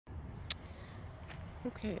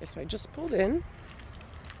Okay, so I just pulled in.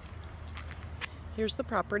 Here's the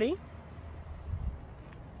property.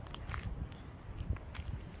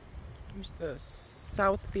 Here's the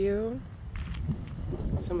south view.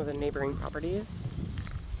 Some of the neighboring properties.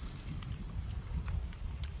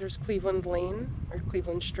 There's Cleveland Lane, or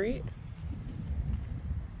Cleveland Street.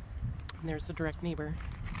 And there's the direct neighbor.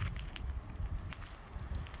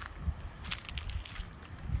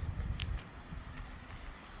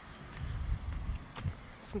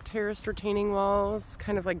 Some terraced retaining walls,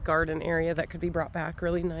 kind of like garden area that could be brought back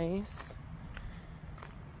really nice.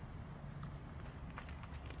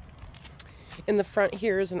 In the front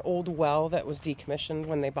here is an old well that was decommissioned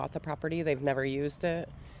when they bought the property. They've never used it.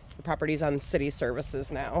 The property's on city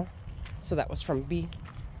services now. So that was from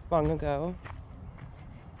long ago.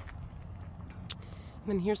 And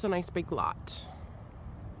then here's a nice big lot.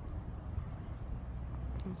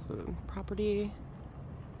 There's the property.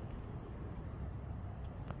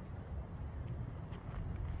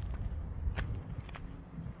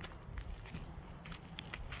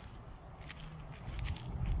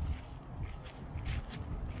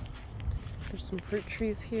 There's some fruit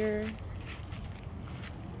trees here.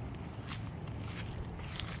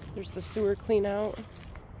 There's the sewer clean out.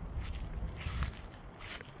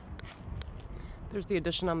 There's the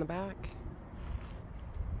addition on the back.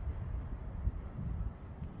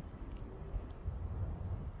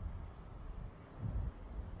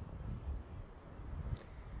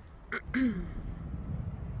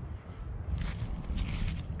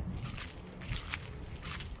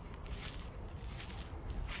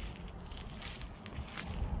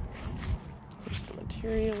 There's the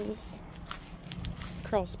materials.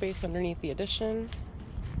 Crawl space underneath the addition.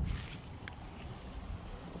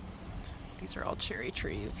 These are all cherry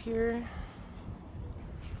trees here. And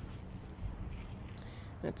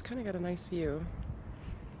it's kind of got a nice view.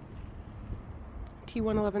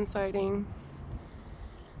 T111 siding.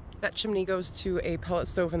 That chimney goes to a pellet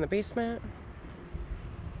stove in the basement.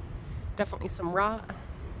 Definitely some rot.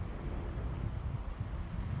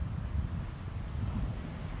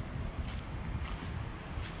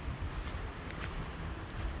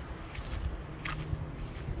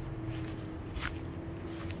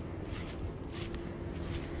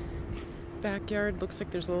 Backyard looks like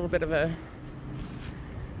there's a little bit of a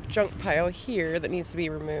junk pile here that needs to be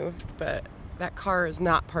removed, but that car is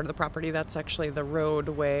not part of the property. That's actually the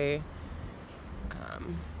roadway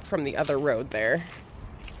from the other road there.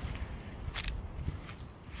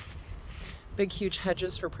 Big huge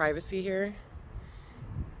hedges for privacy here.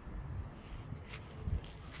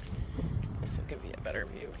 This will give you a better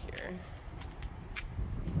view here.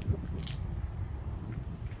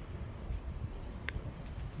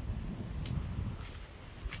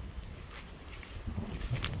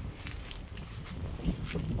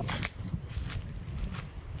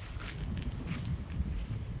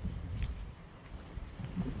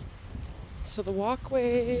 So the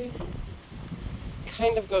walkway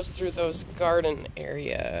kind of goes through those garden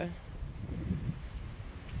area,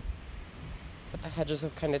 but the hedges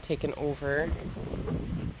have kind of taken over.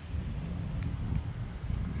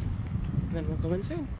 And then we'll go inside.